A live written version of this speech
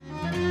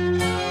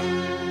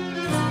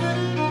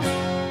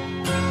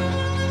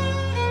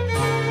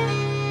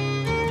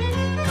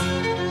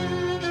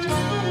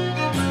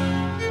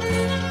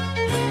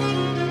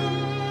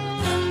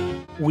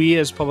We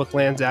as public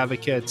lands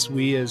advocates,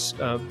 we as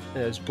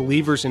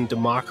believers in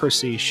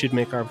democracy should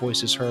make our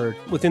voices heard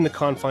within the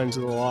confines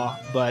of the law.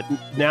 But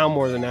now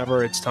more than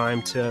ever, it's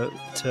time to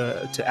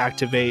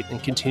activate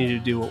and continue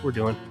to do what we're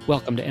doing.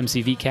 Welcome to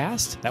MCV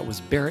Cast. That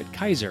was Barrett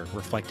Kaiser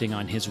reflecting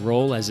on his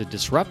role as a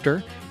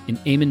disruptor in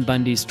Ammon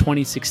Bundy's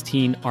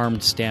 2016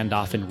 armed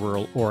standoff in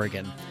rural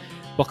Oregon.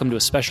 Welcome to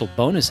a special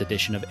bonus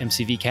edition of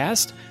MCV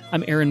Cast.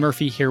 I'm Aaron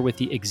Murphy here with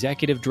the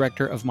Executive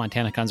Director of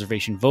Montana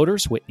Conservation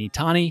Voters, Whitney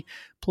Tawney,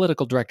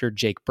 Political Director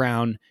Jake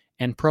Brown,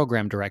 and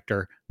Program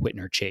Director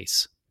Whitner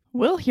Chase.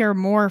 We'll hear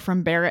more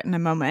from Barrett in a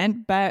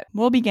moment, but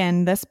we'll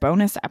begin this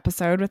bonus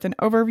episode with an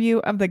overview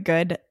of the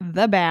good,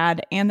 the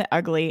bad, and the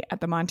ugly at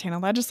the Montana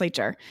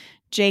legislature.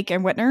 Jake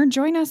and Whitner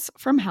join us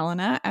from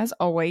Helena, as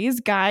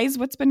always. Guys,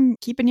 what's been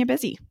keeping you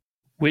busy?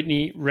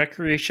 Whitney,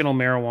 recreational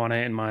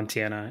marijuana in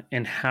Montana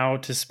and how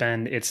to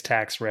spend its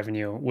tax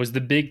revenue was the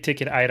big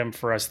ticket item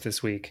for us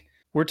this week.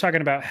 We're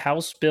talking about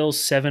House Bill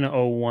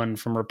 701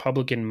 from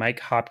Republican Mike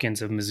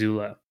Hopkins of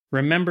Missoula.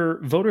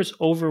 Remember, voters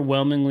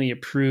overwhelmingly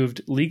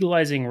approved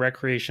legalizing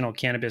recreational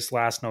cannabis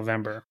last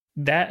November.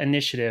 That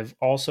initiative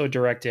also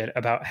directed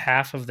about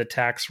half of the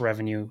tax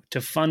revenue to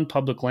fund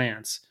public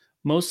lands,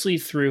 mostly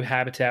through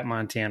Habitat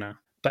Montana.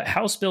 But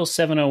House Bill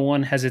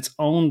 701 has its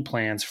own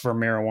plans for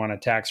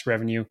marijuana tax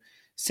revenue,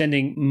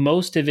 sending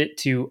most of it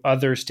to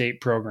other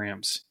state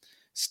programs.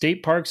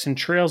 State parks and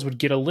trails would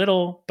get a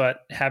little,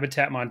 but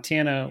Habitat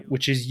Montana,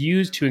 which is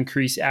used to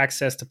increase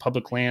access to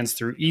public lands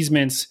through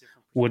easements,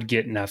 would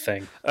get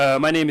nothing.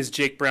 My name is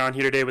Jake Brown,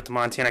 here today with the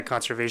Montana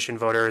Conservation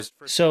Voters.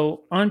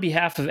 So, on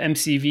behalf of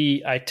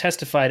MCV, I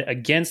testified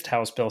against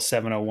House Bill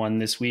 701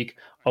 this week,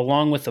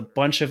 along with a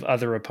bunch of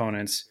other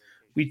opponents.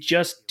 We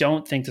just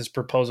don't think this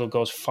proposal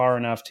goes far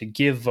enough to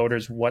give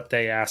voters what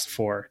they asked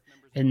for,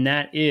 and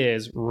that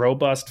is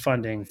robust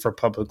funding for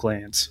public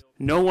lands.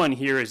 No one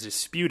here is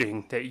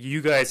disputing that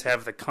you guys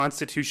have the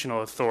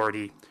constitutional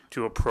authority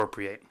to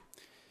appropriate.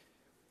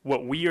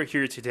 What we are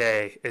here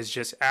today is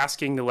just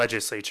asking the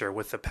legislature,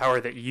 with the power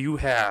that you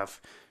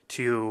have,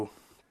 to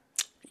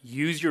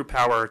use your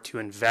power to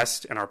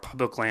invest in our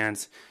public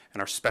lands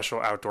and our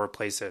special outdoor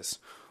places.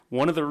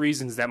 One of the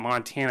reasons that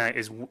Montana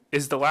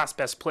is the last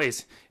best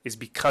place is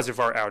because of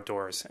our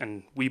outdoors,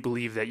 and we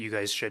believe that you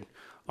guys should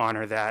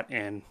honor that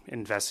and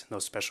invest in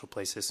those special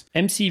places.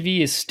 MCV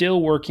is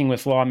still working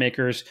with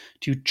lawmakers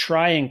to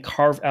try and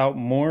carve out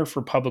more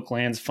for public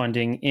lands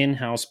funding in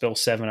House Bill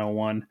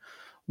 701.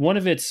 One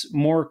of its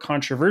more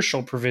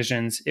controversial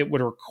provisions, it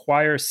would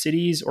require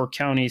cities or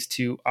counties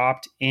to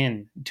opt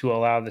in to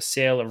allow the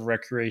sale of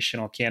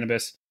recreational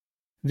cannabis.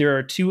 There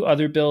are two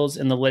other bills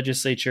in the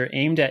legislature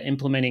aimed at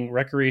implementing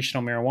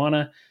recreational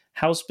marijuana,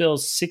 House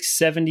Bills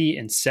 670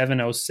 and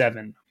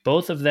 707.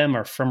 Both of them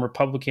are from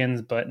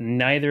Republicans, but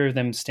neither of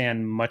them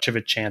stand much of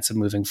a chance of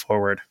moving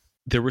forward.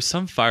 There were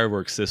some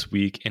fireworks this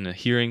week in a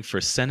hearing for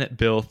Senate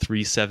Bill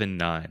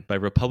 379 by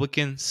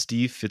Republican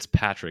Steve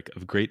Fitzpatrick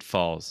of Great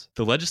Falls.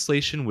 The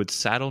legislation would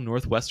saddle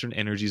Northwestern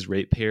Energy's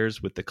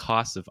ratepayers with the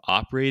cost of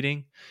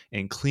operating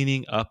and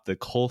cleaning up the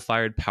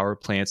coal-fired power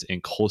plants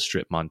in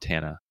Colstrip,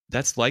 Montana.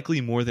 That's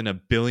likely more than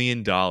 $1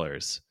 billion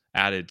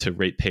added to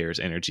ratepayers'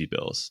 energy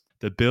bills.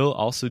 The bill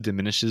also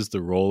diminishes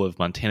the role of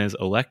Montana's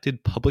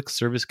elected public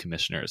service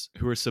commissioners,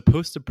 who are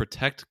supposed to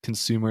protect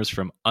consumers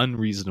from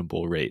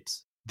unreasonable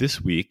rates. This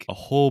week, a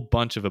whole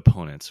bunch of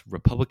opponents,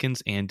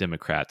 Republicans and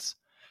Democrats,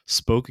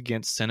 spoke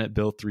against Senate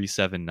Bill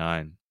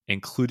 379,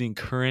 including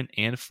current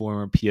and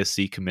former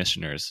PSC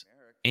commissioners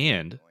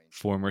and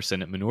former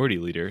Senate Minority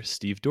Leader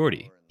Steve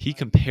Doherty. He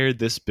compared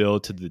this bill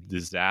to the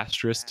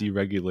disastrous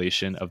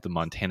deregulation of the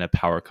Montana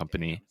Power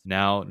Company,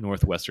 now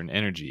Northwestern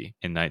Energy,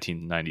 in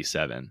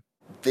 1997.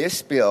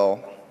 This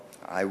bill,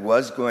 I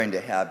was going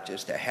to have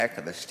just a heck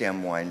of a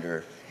stem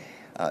winder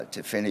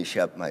to finish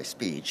up my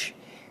speech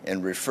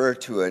and refer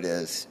to it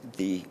as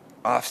the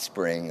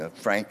offspring of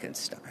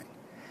Frankenstein.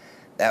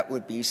 That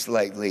would be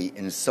slightly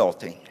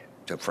insulting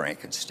to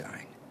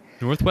Frankenstein.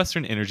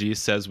 Northwestern Energy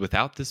says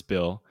without this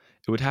bill,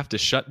 it would have to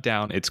shut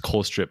down its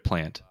Colstrip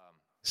plant.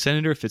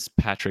 Senator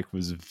Fitzpatrick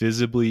was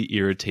visibly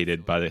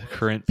irritated by the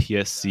current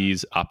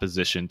PSC's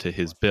opposition to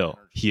his bill.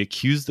 He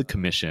accused the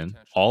commission,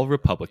 all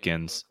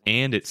Republicans,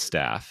 and its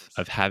staff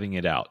of having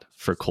it out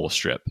for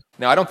Colstrip.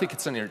 Now, I don't think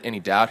it's any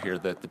doubt here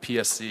that the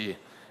PSC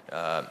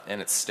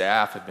and its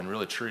staff have been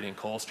really treating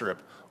Colstrip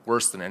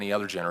worse than any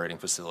other generating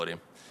facility.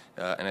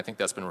 And I think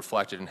that's been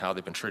reflected in how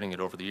they've been treating it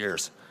over the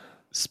years.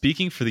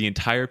 Speaking for the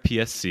entire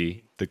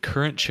PSC, the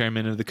current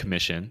chairman of the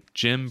commission,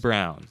 Jim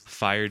Brown,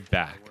 fired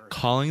back,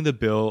 calling the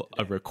bill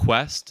a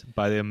request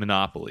by the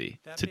monopoly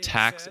to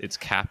tax its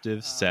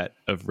captive set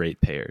of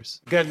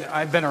ratepayers. Good.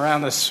 I've been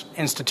around this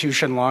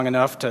institution long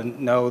enough to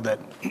know that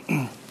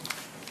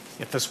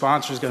if the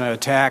sponsor is going to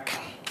attack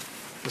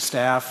the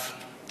staff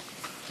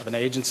of an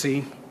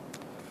agency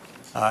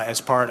as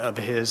part of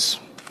his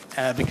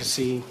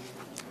advocacy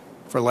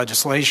for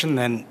legislation,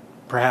 then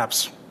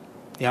perhaps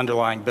the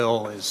underlying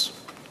bill is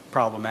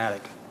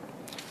problematic.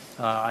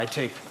 I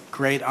take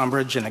great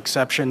umbrage and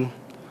exception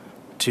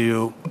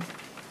to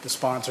the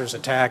sponsor's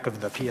attack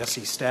of the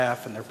PSC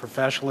staff and their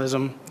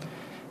professionalism,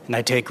 and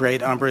I take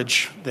great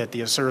umbrage that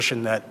the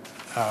assertion that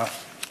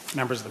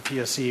members of the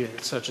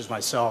PSC, such as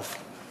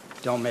myself,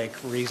 don't make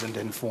reasoned,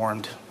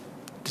 informed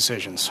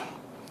decisions.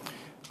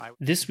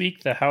 This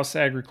week, the House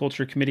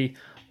Agriculture Committee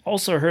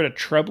also heard a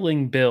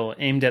troubling bill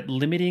aimed at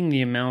limiting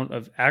the amount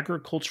of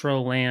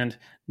agricultural land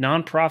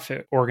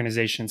nonprofit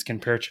organizations can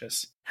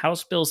purchase.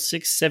 House Bill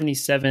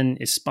 677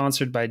 is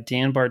sponsored by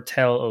Dan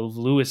Bartel of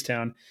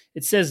Lewistown.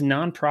 It says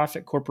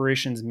nonprofit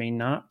corporations may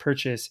not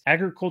purchase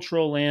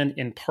agricultural land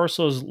in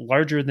parcels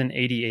larger than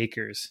 80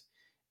 acres.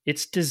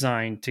 It's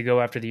designed to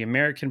go after the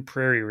American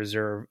Prairie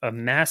Reserve, a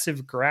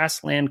massive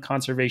grassland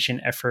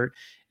conservation effort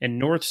in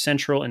north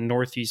central and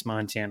northeast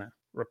Montana.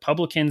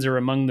 Republicans are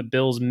among the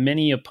bill's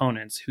many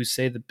opponents who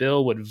say the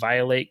bill would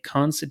violate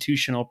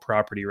constitutional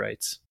property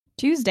rights.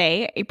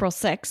 Tuesday, April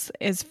 6th,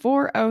 is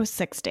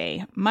 406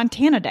 Day,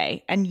 Montana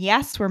Day, and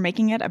yes, we're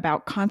making it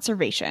about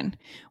conservation.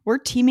 We're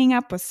teaming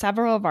up with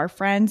several of our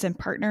friends and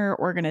partner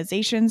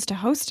organizations to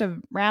host a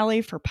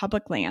rally for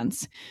public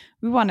lands.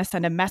 We want to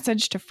send a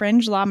message to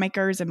fringe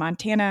lawmakers in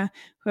Montana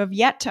who have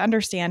yet to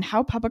understand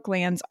how public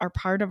lands are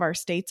part of our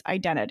state's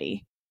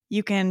identity.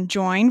 You can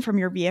join from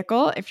your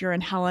vehicle if you're in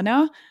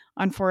Helena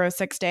on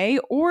 406 Day,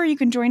 or you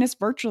can join us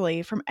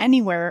virtually from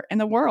anywhere in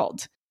the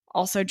world.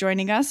 Also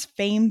joining us,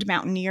 famed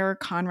mountaineer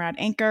Conrad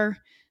Anker,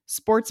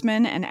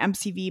 sportsman and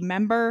MCV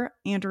member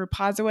Andrew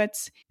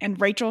Pozowitz,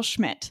 and Rachel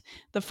Schmidt,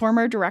 the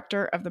former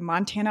director of the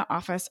Montana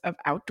Office of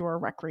Outdoor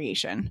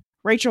Recreation.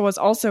 Rachel was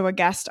also a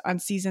guest on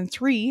Season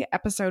 3,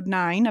 Episode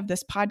 9 of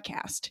this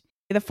podcast.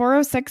 The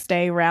 406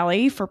 Day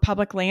Rally for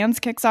Public Lands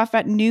kicks off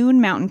at noon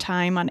Mountain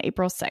Time on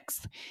April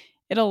 6th.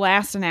 It'll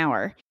last an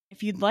hour.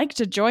 If you'd like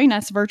to join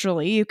us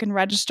virtually, you can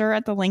register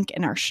at the link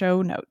in our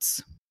show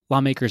notes.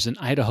 Lawmakers in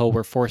Idaho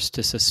were forced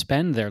to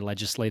suspend their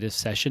legislative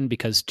session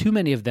because too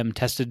many of them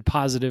tested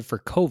positive for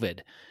COVID.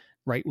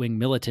 Right-wing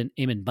militant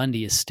Ammon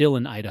Bundy is still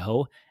in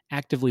Idaho,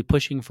 actively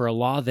pushing for a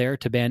law there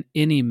to ban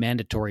any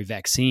mandatory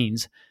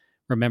vaccines.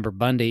 Remember,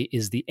 Bundy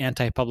is the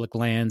anti-public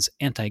lands,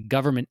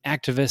 anti-government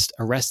activist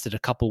arrested a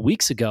couple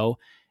weeks ago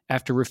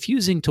after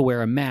refusing to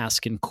wear a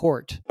mask in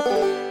court.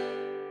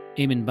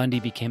 Ammon Bundy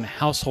became a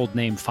household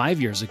name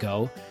 5 years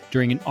ago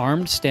during an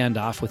armed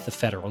standoff with the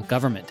federal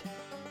government.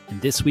 And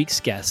this week's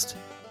guest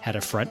had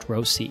a front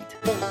row seat.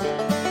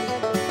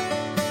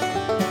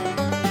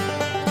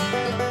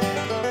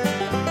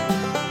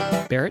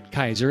 Barrett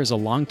Kaiser is a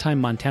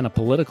longtime Montana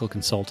political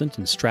consultant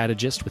and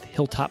strategist with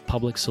Hilltop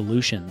Public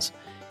Solutions.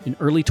 In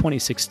early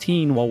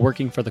 2016, while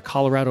working for the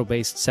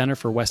Colorado-based Center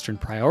for Western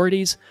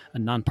Priorities, a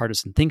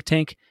nonpartisan think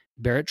tank,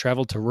 Barrett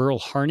traveled to rural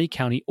Harney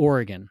County,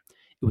 Oregon.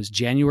 It was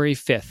January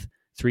 5th,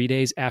 3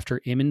 days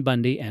after Ammon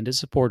Bundy and his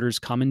supporters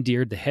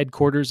commandeered the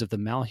headquarters of the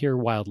Malheur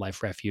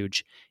Wildlife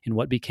Refuge in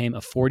what became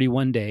a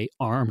 41-day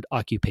armed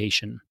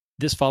occupation.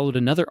 This followed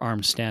another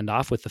armed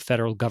standoff with the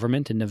federal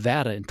government in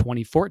Nevada in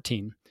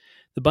 2014.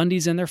 The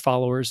Bundys and their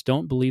followers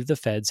don't believe the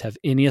feds have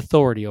any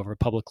authority over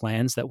public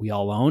lands that we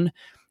all own,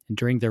 and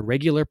during their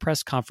regular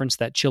press conference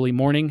that chilly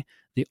morning,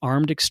 the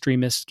armed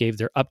extremists gave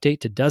their update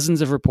to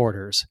dozens of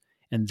reporters.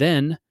 And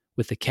then,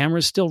 with the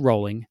cameras still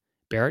rolling,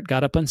 Barrett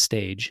got up on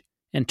stage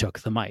and took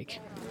the mic.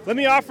 Let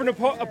me offer an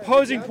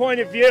opposing point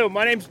of view.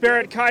 My name's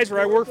Barrett Kaiser.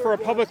 I work for a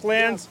public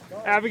lands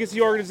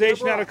advocacy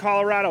organization out of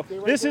Colorado.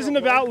 This isn't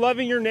about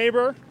loving your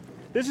neighbor.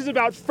 This is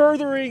about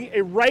furthering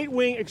a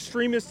right-wing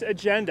extremist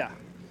agenda.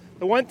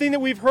 The one thing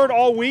that we've heard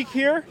all week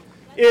here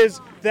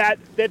is that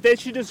they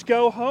should just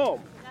go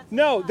home.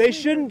 No, they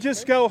shouldn't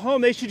just go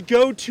home. They should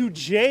go to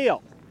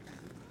jail.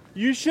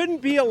 You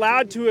shouldn't be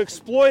allowed to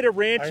exploit a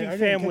ranching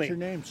family,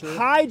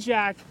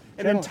 hijack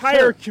an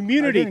entire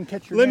community.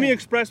 Let me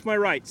express my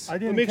rights.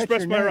 Let me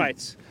express my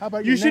rights. How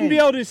about you shouldn't be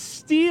able to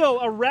steal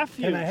a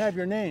refuge. Can I have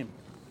your name?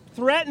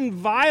 Threaten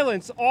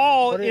violence,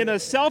 all in a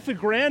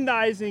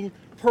self-aggrandizing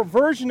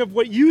perversion of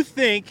what you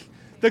think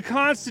the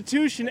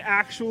Constitution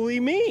actually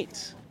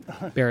means.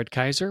 Barrett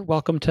Kaiser,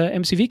 welcome to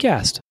MCV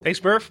Cast.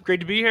 Thanks, Murph. Great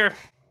to be here.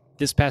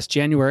 This past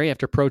January,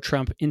 after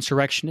pro-Trump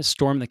insurrectionists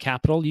stormed the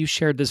Capitol, you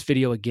shared this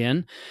video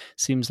again.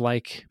 Seems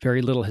like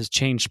very little has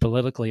changed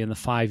politically in the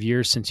 5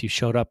 years since you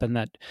showed up in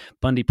that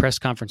Bundy press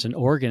conference in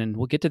Oregon, and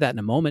we'll get to that in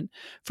a moment.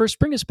 First,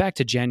 bring us back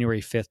to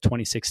January 5th,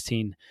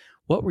 2016.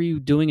 What were you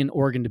doing in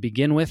Oregon to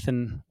begin with,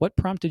 and what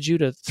prompted you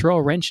to throw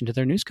a wrench into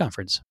their news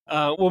conference?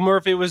 Well,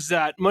 Murph, it was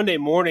that Monday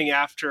morning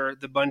after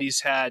the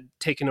Bundys had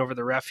taken over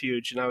the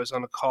refuge, and I was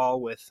on a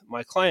call with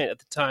my client at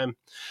the time,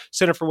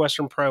 Center for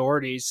Western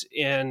Priorities,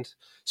 and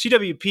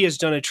CWP has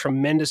done a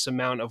tremendous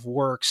amount of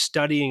work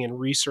studying and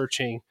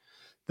researching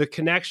the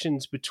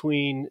connections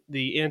between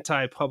the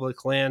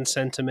anti-public land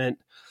sentiment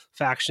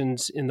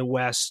factions in the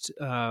West,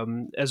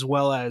 as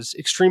well as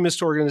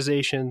extremist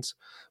organizations,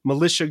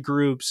 militia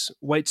groups,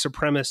 white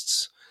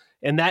supremacists,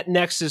 and that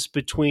nexus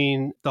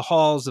between the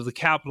halls of the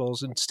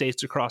capitals and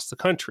states across the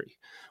country,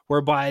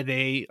 whereby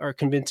they are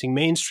convincing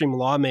mainstream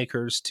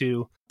lawmakers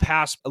to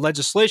pass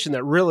legislation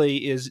that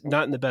really is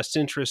not in the best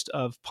interest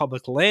of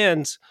public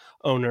lands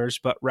owners,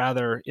 but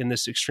rather in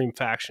this extreme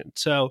faction.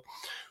 So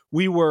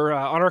we were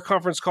on our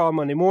conference call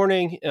Monday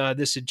morning.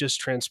 This had just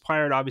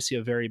transpired, obviously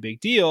a very big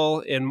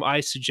deal. And my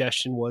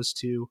suggestion was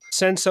to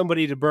send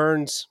somebody to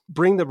Burns,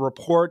 bring the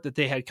report that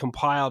they had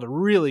compiled, a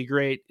really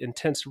great,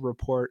 intensive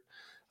report,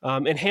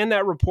 and hand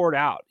that report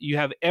out. You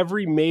have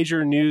every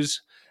major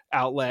news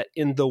outlet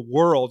in the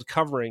world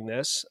covering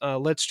this.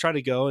 Let's try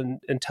to go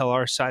and tell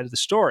our side of the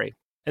story.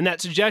 And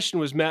that suggestion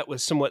was met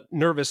with somewhat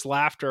nervous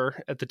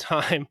laughter at the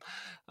time.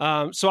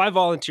 So I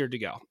volunteered to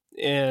go.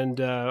 And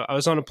I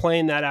was on a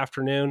plane that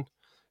afternoon.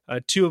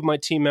 Two of my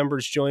team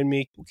members joined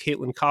me,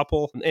 Caitlin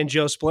Koppel and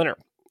Joe Splinter.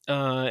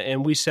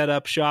 And we set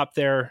up shop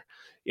there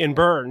in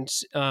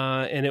Burns.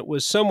 And it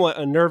was somewhat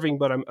unnerving,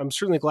 but I'm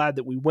certainly glad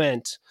that we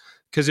went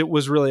because it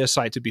was really a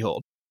sight to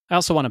behold. I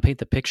also want to paint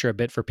the picture a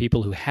bit for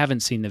people who haven't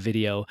seen the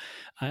video.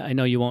 I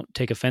know you won't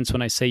take offense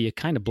when I say you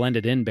kind of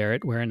blended in,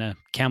 Barrett, wearing a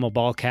camel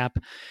ball cap.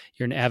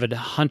 You're an avid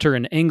hunter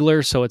and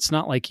angler, so it's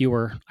not like you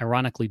were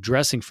ironically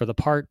dressing for the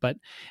part. But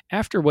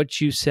after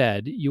what you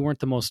said, you weren't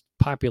the most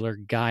popular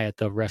guy at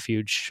the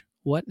refuge.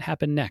 What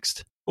happened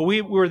next? Well,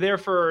 we were there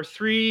for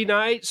 3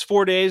 nights,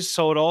 4 days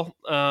total.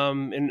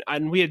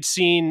 And we had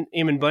seen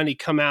Ammon Bundy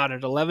come out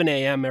at 11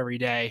 a.m. every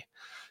day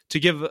to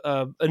give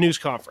a news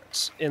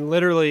conference. And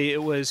literally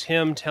it was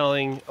him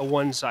telling a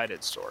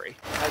one-sided story.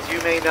 As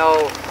you may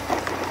know,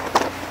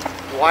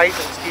 White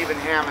and Stephen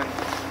Hammond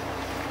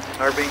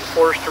are being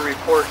forced to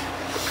report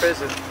to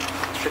prison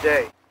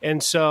today.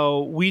 And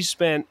so we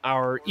spent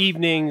our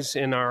evenings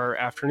and our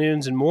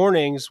afternoons and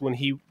mornings when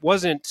he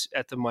wasn't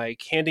at the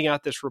mic, handing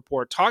out this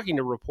report, talking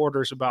to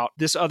reporters about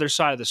this other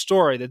side of the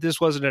story, that this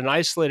wasn't an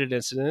isolated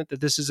incident, that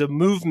this is a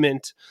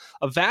movement,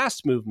 a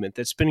vast movement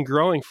that's been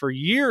growing for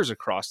years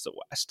across the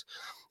West.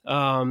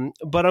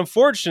 But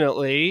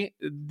unfortunately,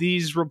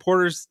 these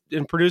reporters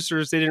and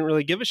producers, they didn't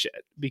really give a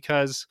shit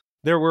because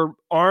there were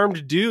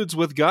armed dudes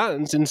with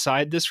guns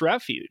inside this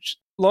refuge.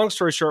 Long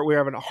story short, we were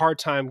having a hard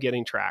time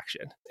getting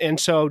traction. And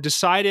so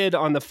decided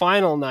on the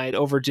final night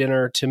over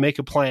dinner to make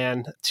a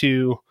plan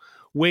to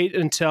wait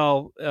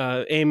until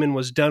Ammon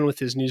was done with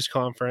his news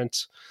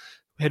conference.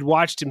 Had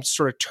watched him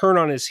sort of turn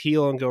on his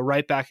heel and go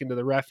right back into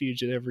the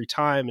refuge at every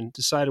time, and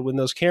decided when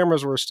those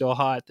cameras were still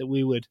hot that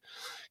we would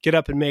get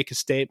up and make a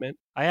statement.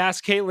 I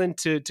asked Caitlin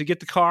to get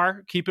the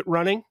car, keep it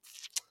running.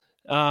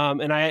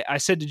 And I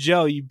said to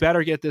Joe, you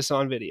better get this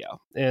on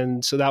video.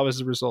 And so that was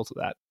the result of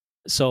that.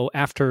 So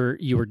after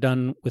you were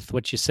done with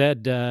what you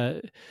said,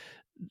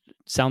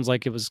 sounds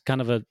like it was kind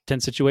of a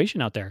tense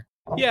situation out there.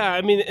 Yeah,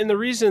 I mean, and the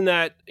reason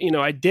that,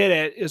 I did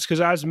it is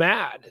because I was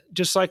mad,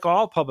 just like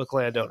all public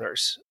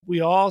landowners. We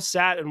all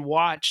sat and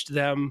watched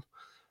them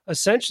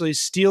essentially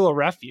steal a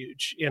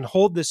refuge and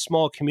hold this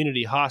small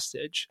community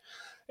hostage.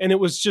 And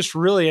it was just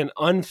really an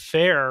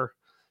unfair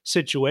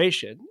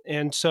situation.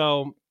 And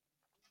so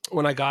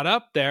when I got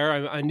up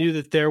there, I knew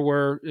that there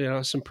were,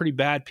 some pretty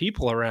bad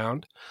people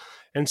around.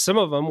 And some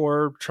of them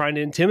were trying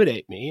to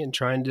intimidate me and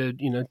trying to,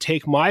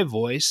 take my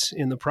voice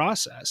in the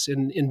process.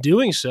 And in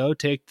doing so,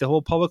 take the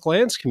whole public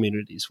lands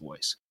community's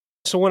voice.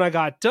 So when I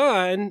got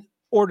done,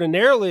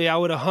 ordinarily I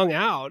would have hung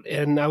out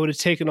and I would have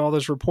taken all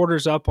those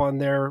reporters up on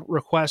their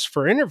requests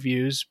for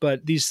interviews.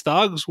 But these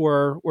thugs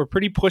were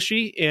pretty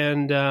pushy.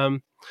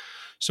 And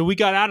so we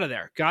got out of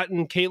there, got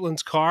in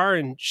Caitlin's car,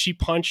 and she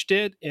punched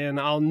it. And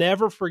I'll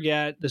never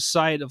forget the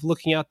sight of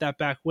looking out that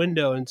back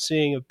window and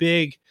seeing a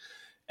big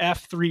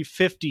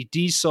F-350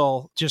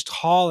 diesel just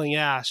hauling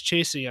ass,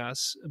 chasing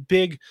us,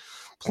 big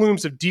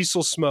plumes of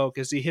diesel smoke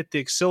as he hit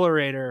the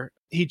accelerator.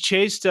 He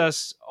chased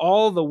us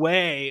all the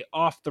way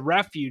off the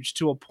refuge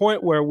to a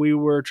point where we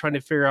were trying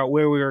to figure out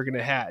where we were going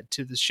to head,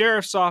 to the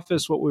sheriff's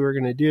office, what we were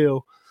going to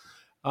do.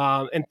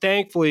 And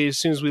thankfully, as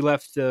soon as we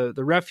left the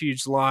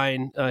refuge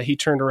line, he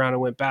turned around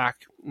and went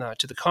back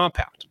to the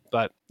compound.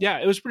 But yeah,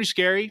 it was pretty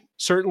scary,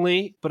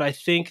 certainly. But I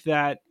think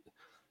that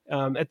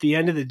at the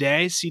end of the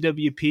day,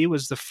 CWP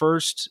was the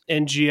first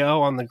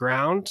NGO on the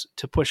ground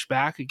to push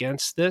back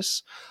against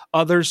this.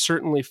 Others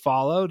certainly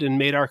followed and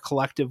made our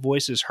collective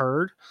voices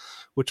heard,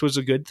 which was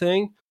a good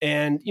thing.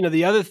 And,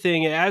 the other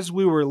thing, as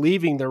we were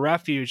leaving the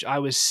refuge, I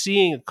was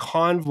seeing a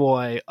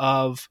convoy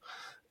of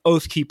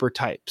Oathkeeper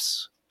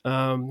types.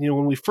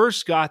 When we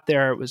first got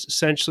there, it was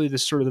essentially the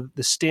sort of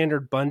the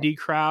standard Bundy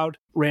crowd,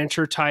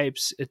 rancher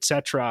types,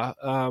 etc.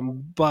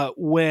 But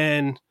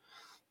when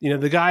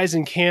the guys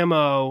in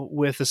camo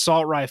with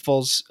assault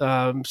rifles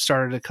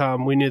started to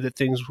come, we knew that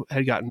things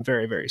had gotten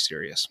very, very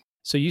serious.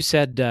 So you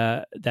said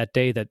that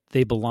day that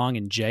they belong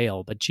in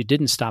jail, but you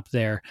didn't stop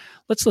there.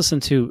 Let's listen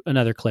to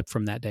another clip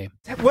from that day.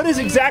 What has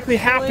exactly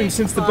happened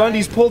since the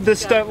Bundys pulled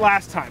this stunt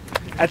last time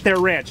at their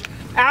ranch?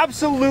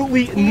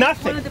 Absolutely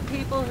nothing.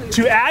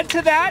 To add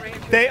to that,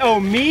 they owe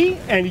me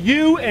and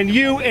you and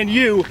you and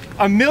you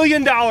 $1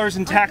 million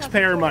in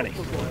taxpayer money.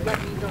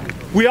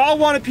 We all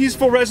want a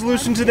peaceful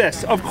resolution to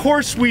this. Of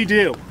course we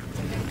do.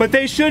 But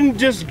they shouldn't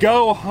just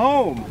go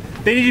home.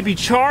 They need to be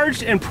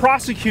charged and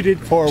prosecuted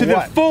to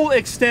the full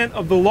extent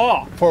of the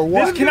law. For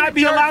what? This cannot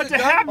be allowed to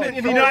happen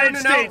in the United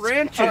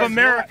States of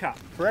America.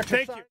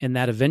 Thank you. And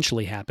that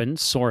eventually happened,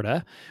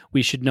 sorta.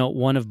 We should note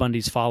one of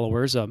Bundy's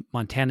followers, a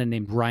Montana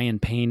named Ryan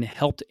Payne,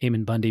 helped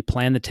Ammon Bundy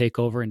plan the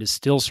takeover and is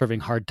still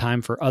serving hard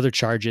time for other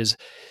charges.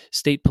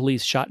 State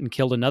police shot and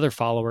killed another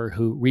follower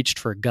who reached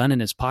for a gun in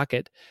his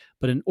pocket,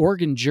 but an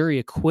Oregon jury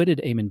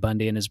acquitted Ammon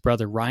Bundy and his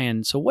brother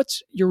Ryan. So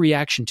what's your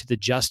reaction to the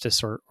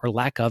justice or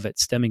lack of it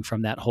stemming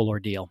from that whole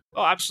ordeal?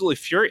 Oh, absolutely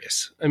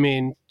furious. I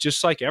mean,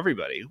 just like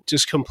everybody,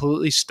 just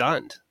completely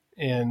stunned.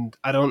 And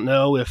I don't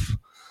know if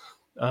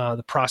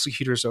the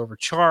prosecutor's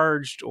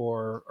overcharged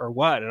or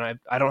what. And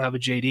I don't have a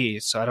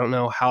JD, so I don't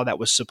know how that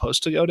was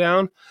supposed to go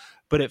down.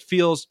 But it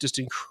feels just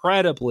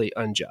incredibly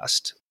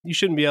unjust. You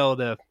shouldn't be able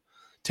to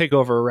take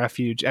over a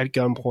refuge at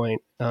gunpoint,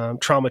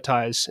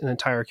 traumatize an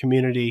entire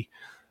community,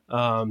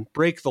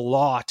 break the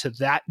law to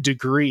that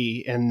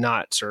degree and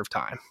not serve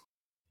time.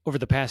 Over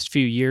the past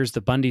few years,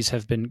 the Bundys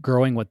have been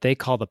growing what they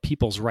call the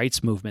People's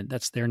Rights Movement.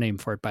 That's their name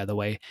for it, by the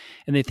way.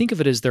 And they think of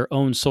it as their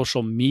own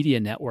social media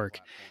network.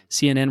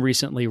 CNN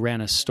recently ran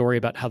a story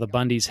about how the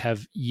Bundys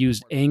have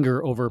used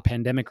anger over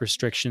pandemic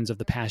restrictions of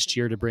the past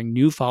year to bring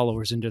new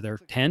followers into their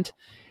tent.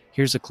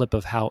 Here's a clip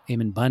of how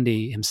Ammon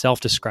Bundy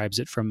himself describes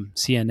it from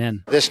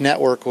CNN. This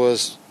network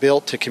was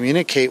built to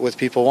communicate with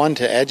people, one,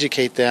 to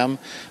educate them,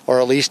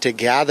 or at least to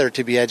gather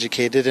to be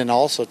educated, and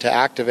also to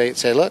activate,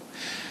 say, look,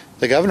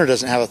 the governor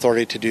doesn't have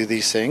authority to do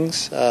these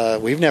things.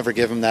 We've never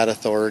given him that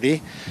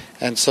authority.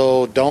 And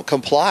so don't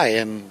comply,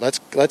 and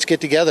let's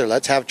get together.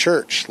 Let's have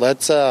church.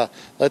 Let's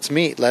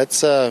meet.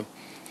 Let's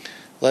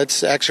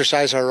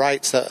exercise our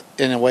rights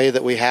in a way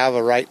that we have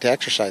a right to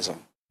exercise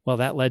them. Well,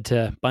 that led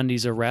to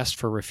Bundy's arrest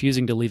for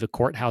refusing to leave a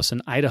courthouse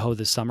in Idaho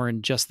this summer,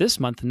 and just this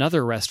month,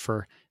 another arrest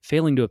for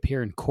failing to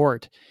appear in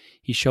court.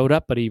 He showed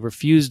up, but he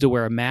refused to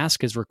wear a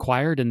mask as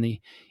required, and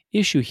the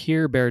issue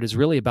here, Barrett, is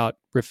really about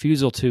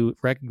refusal to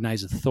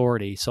recognize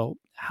authority. So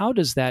how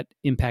does that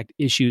impact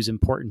issues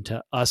important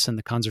to us in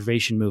the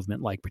conservation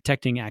movement, like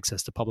protecting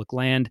access to public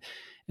land,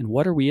 and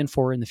what are we in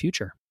for in the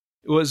future?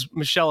 It was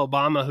Michelle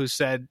Obama who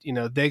said,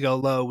 they go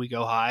low, we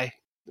go high.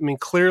 I mean,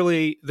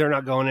 clearly they're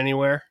not going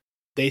anywhere.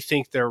 They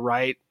think they're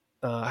right,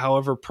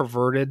 however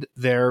perverted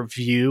their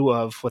view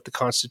of what the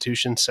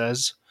Constitution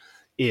says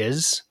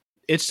is.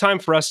 It's time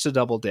for us to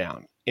double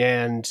down.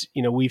 And,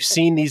 we've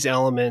seen these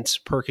elements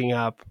perking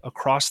up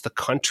across the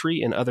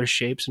country in other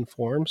shapes and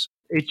forms.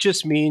 It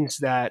just means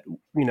that,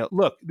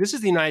 look, this is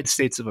the United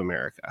States of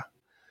America.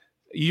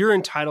 You're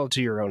entitled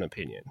to your own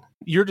opinion.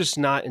 You're just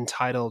not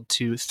entitled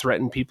to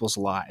threaten people's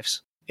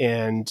lives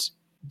and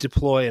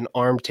deploy an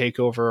armed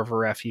takeover of a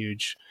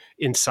refuge,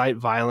 incite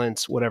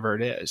violence, whatever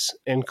it is.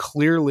 And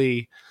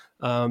clearly,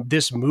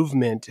 this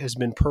movement has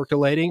been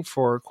percolating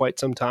for quite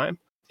some time.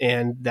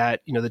 And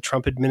that, the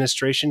Trump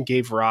administration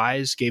gave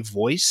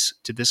voice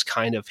to this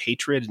kind of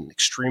hatred and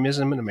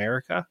extremism in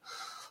America.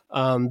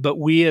 But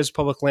we as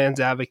public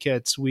lands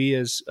advocates, we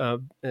as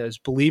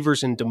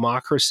believers in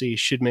democracy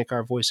should make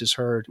our voices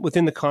heard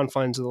within the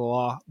confines of the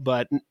law.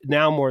 But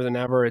now more than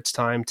ever, it's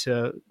time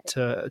to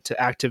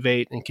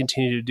activate and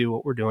continue to do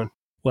what we're doing.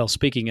 Well,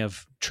 speaking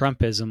of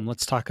Trumpism,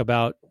 let's talk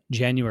about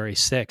January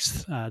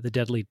 6th. The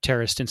deadly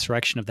terrorist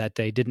insurrection of that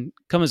day didn't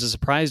come as a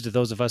surprise to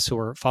those of us who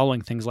were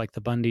following things like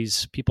the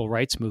Bundy's People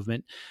Rights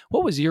Movement.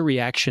 What was your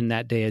reaction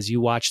that day as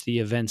you watched the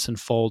events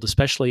unfold,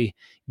 especially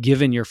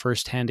given your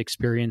firsthand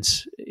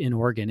experience in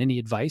Oregon? Any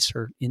advice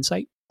or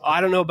insight?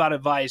 I don't know about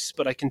advice,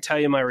 but I can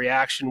tell you my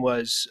reaction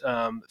was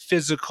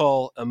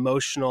physical,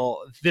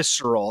 emotional,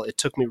 visceral. It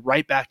took me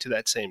right back to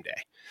that same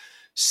day.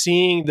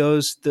 Seeing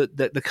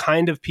the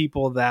kind of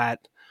people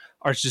that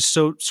are just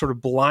so sort of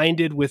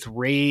blinded with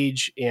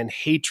rage and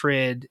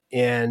hatred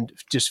and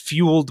just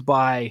fueled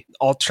by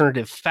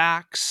alternative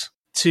facts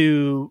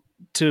to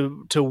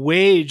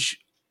wage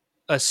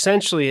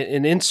essentially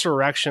an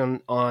insurrection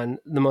on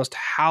the most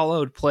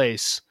hallowed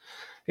place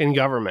in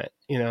government.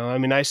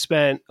 I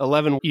spent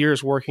 11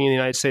 years working in the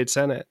United States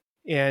Senate,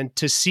 and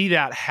to see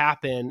that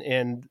happen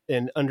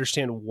and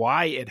understand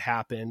why it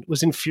happened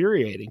was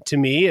infuriating to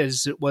me,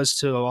 as it was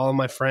to all of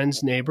my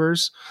friends,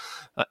 neighbors,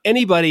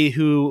 anybody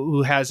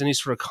who has any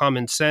sort of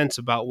common sense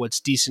about what's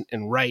decent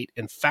and right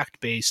and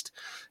fact-based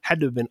had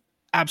to have been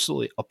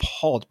absolutely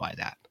appalled by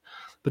that.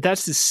 But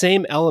that's the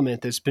same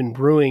element that's been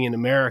brewing in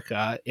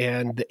America,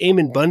 and the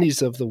Ammon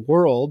Bundys of the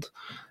world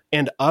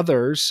and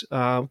others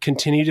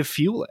continue to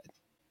fuel it.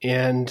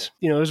 And,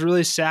 it was a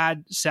really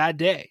sad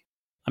day.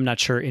 I'm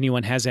not sure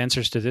anyone has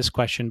answers to this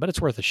question, but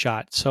it's worth a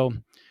shot. So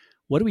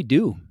what do we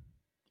do?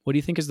 What do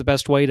you think is the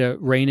best way to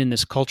rein in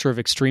this culture of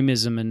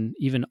extremism and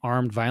even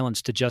armed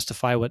violence to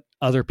justify what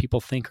other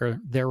people think are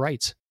their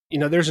rights?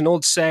 There's an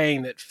old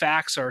saying that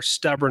facts are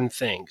stubborn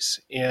things.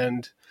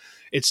 And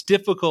it's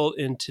difficult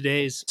in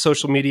today's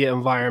social media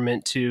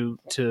environment to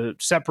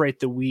separate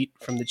the wheat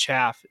from the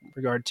chaff in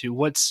regard to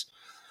what's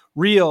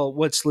real,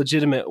 what's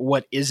legitimate,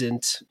 what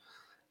isn't.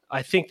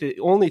 I think the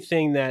only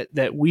thing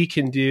that we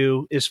can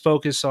do is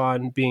focus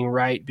on being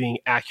right, being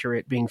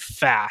accurate, being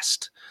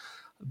fast,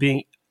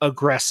 being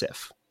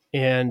aggressive,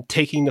 and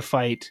taking the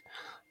fight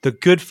the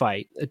good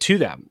fight to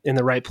them in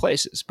the right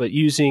places, but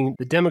using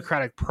the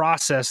democratic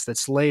process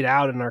that's laid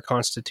out in our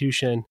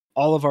Constitution,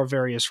 all of our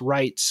various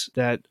rights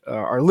that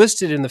are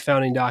listed in the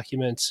founding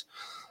documents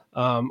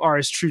are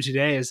as true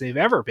today as they've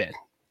ever been.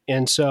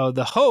 And so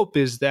the hope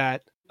is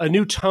that a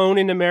new tone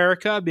in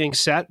America being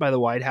set by the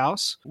White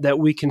House, that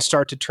we can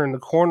start to turn the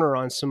corner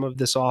on some of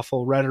this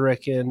awful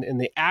rhetoric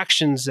and the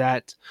actions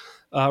that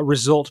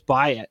result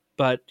by it.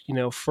 But,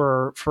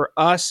 for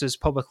us as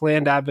public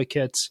land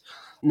advocates,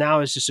 now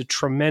is just a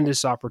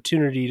tremendous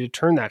opportunity to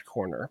turn that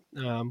corner,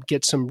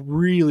 get some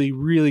really,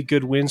 really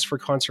good wins for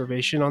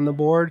conservation on the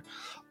board,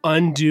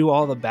 undo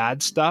all the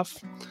bad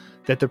stuff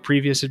that the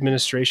previous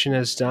administration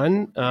has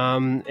done,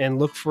 and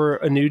look for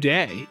a new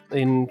day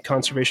in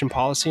conservation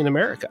policy in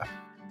America.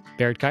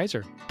 Barrett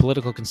Kaiser,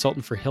 political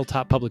consultant for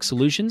Hilltop Public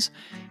Solutions.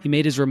 He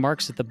made his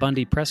remarks at the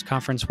Bundy press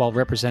conference while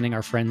representing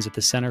our friends at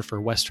the Center for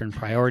Western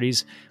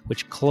Priorities,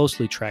 which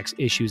closely tracks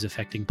issues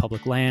affecting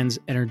public lands,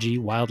 energy,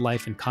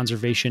 wildlife, and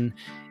conservation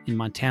in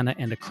Montana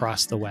and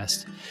across the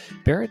West.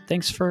 Barrett,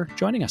 thanks for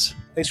joining us.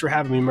 Thanks for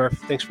having me, Murph.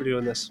 Thanks for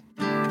doing this.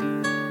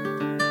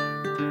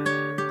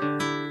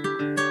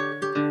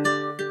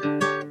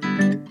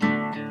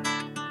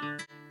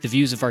 The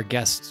views of our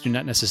guests do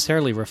not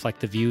necessarily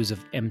reflect the views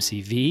of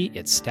MCV,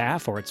 its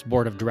staff, or its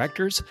board of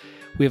directors.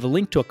 We have a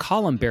link to a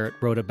column Barrett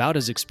wrote about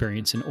his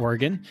experience in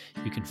Oregon.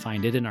 You can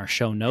find it in our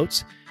show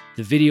notes.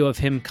 The video of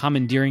him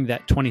commandeering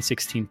that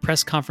 2016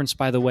 press conference,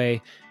 by the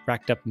way,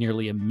 racked up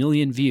nearly 1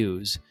 million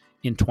views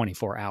in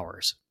 24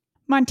 hours.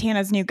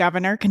 Montana's new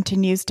governor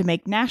continues to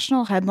make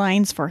national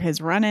headlines for his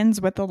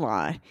run-ins with the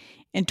law.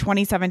 In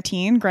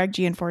 2017, Greg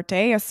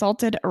Gianforte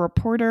assaulted a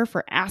reporter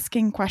for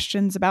asking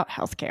questions about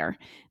healthcare.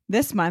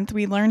 This month,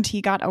 we learned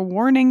he got a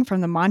warning from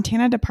the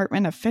Montana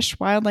Department of Fish,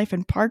 Wildlife,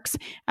 and Parks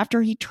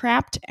after he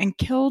trapped and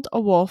killed a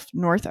wolf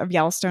north of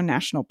Yellowstone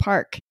National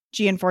Park.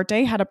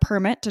 Gianforte had a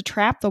permit to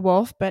trap the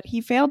wolf, but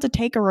he failed to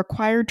take a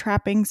required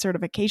trapping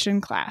certification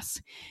class.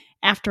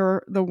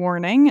 After the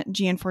warning,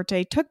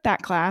 Gianforte took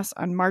that class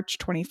on March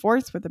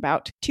 24th with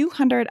about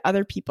 200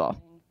 other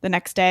people. The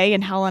next day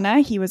in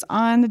Helena, he was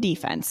on the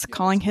defense,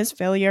 calling his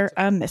failure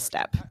a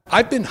misstep.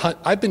 I've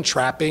been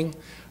trapping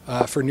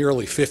for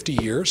nearly 50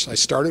 years. I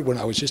started when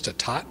I was just a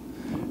tot.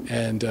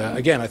 And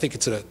again, I think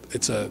it's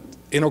a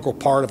integral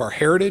part of our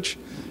heritage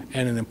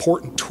and an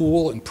important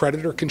tool in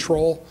predator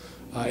control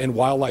and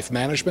wildlife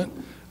management.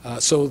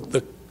 So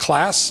the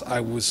class,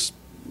 I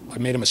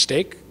made a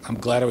mistake. I'm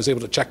glad I was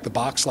able to check the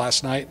box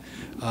last night.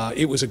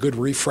 It was a good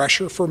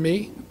refresher for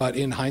me, but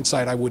in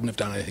hindsight, I wouldn't have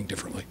done anything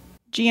differently.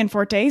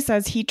 Gianforte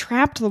says he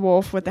trapped the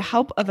wolf with the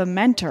help of a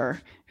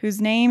mentor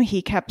whose name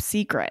he kept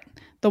secret.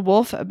 The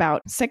wolf,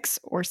 about 6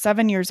 or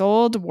 7 years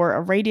old, wore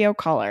a radio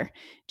collar.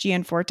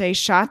 Gianforte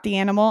shot the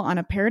animal on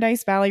a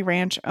Paradise Valley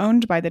ranch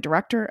owned by the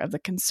director of the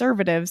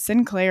conservative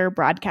Sinclair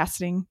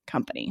Broadcasting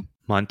Company.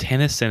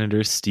 Montana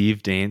Senator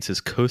Steve Daines has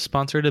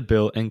co-sponsored a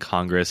bill in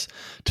Congress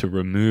to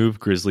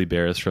remove grizzly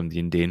bears from the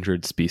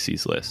endangered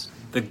species list.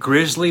 The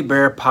grizzly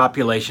bear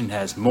population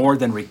has more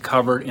than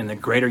recovered in the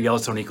greater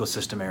Yellowstone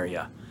ecosystem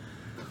area.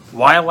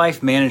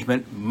 Wildlife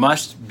management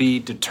must be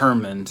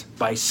determined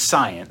by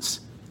science,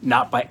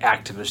 not by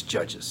activist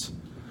judges.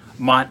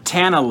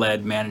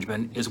 Montana-led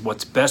management is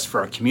what's best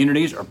for our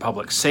communities, our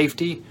public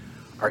safety,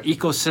 our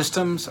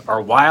ecosystems, our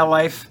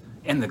wildlife,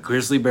 and the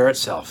grizzly bear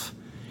itself.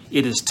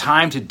 It is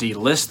time to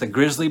delist the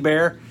grizzly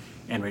bear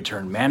and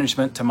return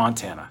management to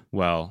Montana.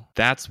 Well,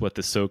 that's what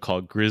the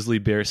so-called Grizzly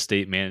Bear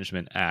State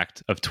Management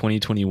Act of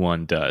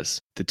 2021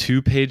 does. The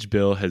 2-page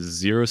bill has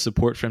zero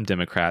support from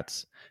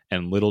Democrats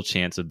and little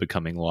chance of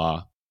becoming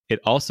law. It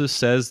also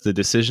says the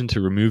decision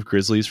to remove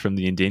grizzlies from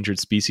the endangered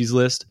species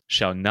list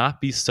shall not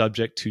be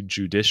subject to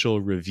judicial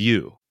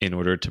review in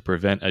order to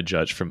prevent a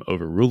judge from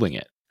overruling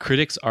it.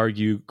 Critics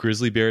argue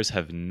grizzly bears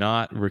have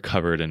not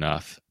recovered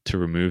enough to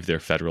remove their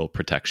federal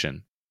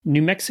protection.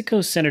 New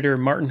Mexico Senator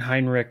Martin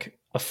Heinrich,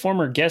 a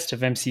former guest of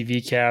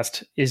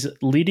MCVcast, is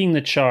leading the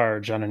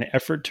charge on an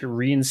effort to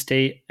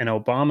reinstate an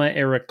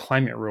Obama-era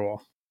climate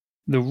rule.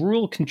 The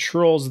rule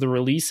controls the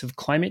release of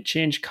climate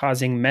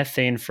change-causing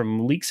methane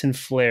from leaks and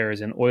flares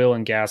in oil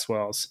and gas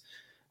wells.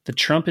 The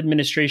Trump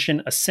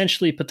administration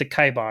essentially put the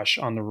kibosh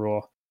on the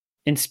rule.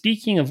 And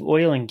speaking of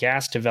oil and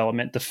gas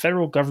development, the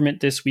federal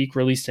government this week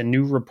released a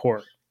new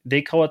report.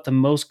 They call it the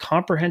most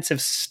comprehensive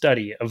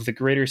study of the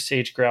greater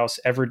sage grouse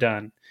ever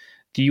done.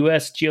 The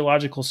U.S.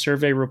 Geological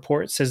Survey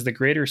report says the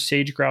greater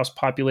sage grouse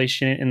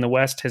population in the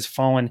West has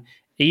fallen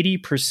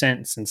 80%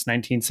 since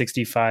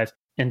 1965,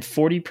 and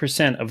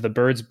 40% of the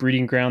bird's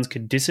breeding grounds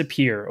could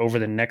disappear over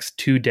the next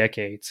 2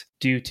 decades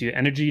due to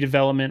energy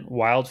development,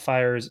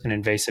 wildfires, and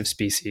invasive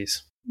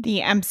species. The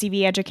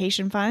MCV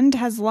Education Fund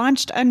has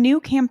launched a new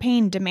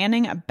campaign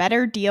demanding a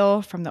better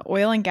deal from the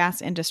oil and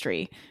gas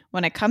industry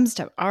when it comes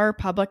to our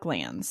public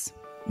lands.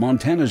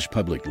 Montana's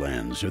public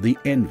lands are the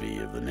envy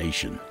of the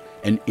nation,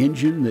 an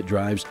engine that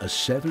drives a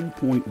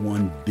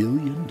 $7.1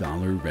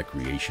 billion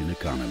recreation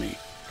economy,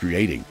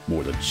 creating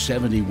more than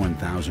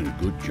 71,000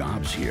 good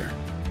jobs here.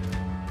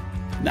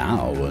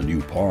 Now, a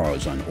new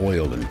pause on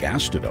oil and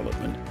gas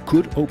development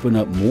could open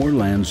up more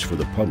lands for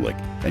the public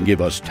and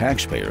give us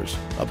taxpayers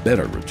a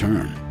better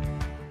return.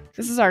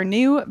 This is our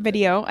new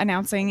video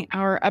announcing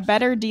our A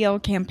Better Deal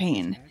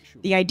campaign.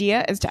 The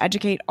idea is to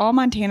educate all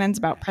Montanans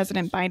about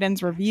President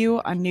Biden's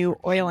review on new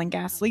oil and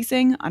gas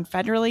leasing on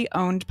federally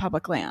owned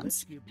public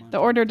lands. The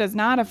order does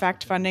not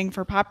affect funding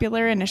for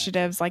popular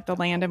initiatives like the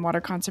Land and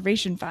Water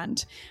Conservation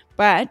Fund,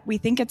 but we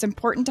think it's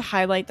important to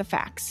highlight the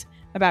facts.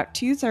 About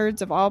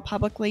 2/3 of all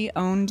publicly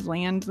owned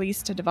land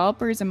leased to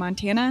developers in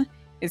Montana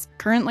is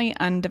currently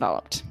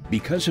undeveloped.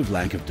 Because of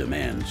lack of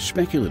demand,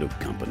 speculative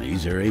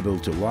companies are able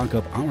to lock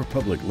up our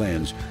public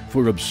lands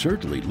for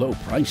absurdly low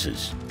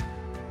prices.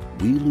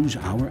 We lose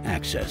our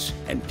access,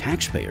 and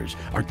taxpayers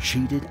are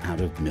cheated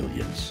out of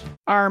millions.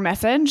 Our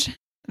message: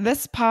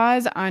 this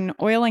pause on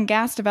oil and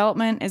gas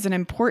development is an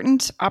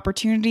important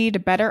opportunity to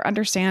better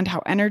understand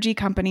how energy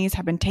companies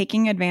have been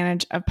taking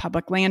advantage of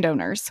public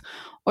landowners.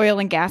 Oil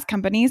and gas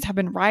companies have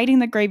been riding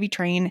the gravy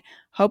train,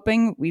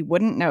 hoping we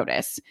wouldn't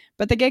notice.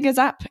 But the gig is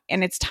up,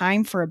 and it's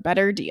time for a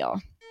better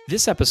deal.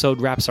 This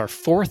episode wraps our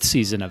 4th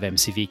season of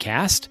MCV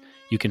Cast.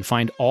 You can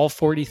find all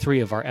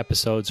 43 of our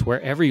episodes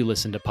wherever you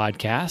listen to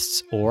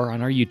podcasts or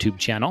on our YouTube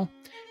channel.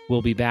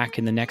 We'll be back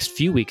in the next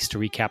few weeks to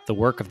recap the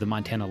work of the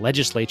Montana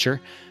Legislature.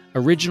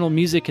 Original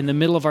music in the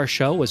middle of our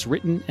show was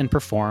written and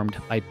performed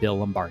by Bill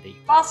Lombardi.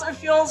 Fossil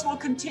fuels will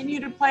continue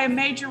to play a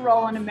major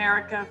role in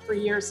America for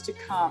years to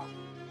come.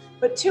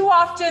 But too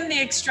often,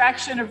 the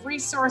extraction of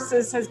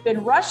resources has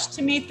been rushed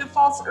to meet the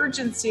false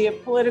urgency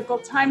of political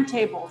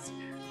timetables,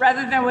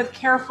 rather than with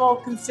careful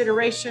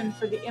consideration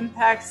for the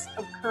impacts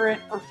of current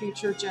or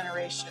future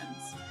generations.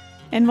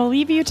 And we'll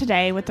leave you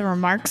today with the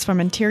remarks from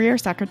Interior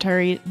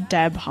Secretary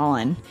Deb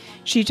Haaland.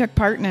 She took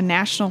part in a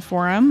national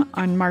forum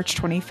on March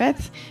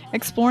 25th,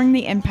 exploring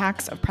the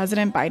impacts of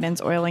President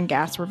Biden's oil and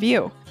gas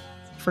review.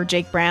 For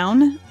Jake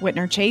Brown,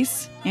 Whitner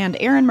Chase, and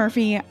Aaron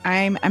Murphy,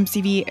 I'm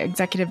MCV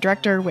Executive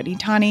Director Whitney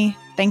Tawney.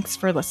 Thanks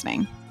for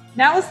listening.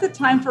 Now is the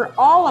time for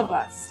all of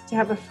us to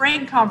have a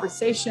frank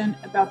conversation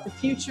about the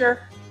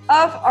future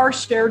of our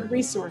shared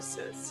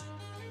resources.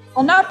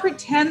 I'll not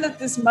pretend that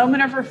this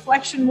moment of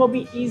reflection will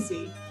be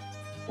easy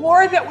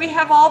or that we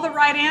have all the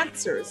right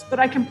answers, but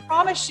I can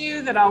promise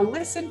you that I'll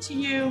listen to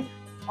you,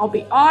 I'll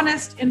be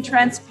honest and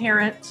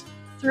transparent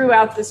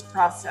throughout this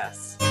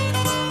process.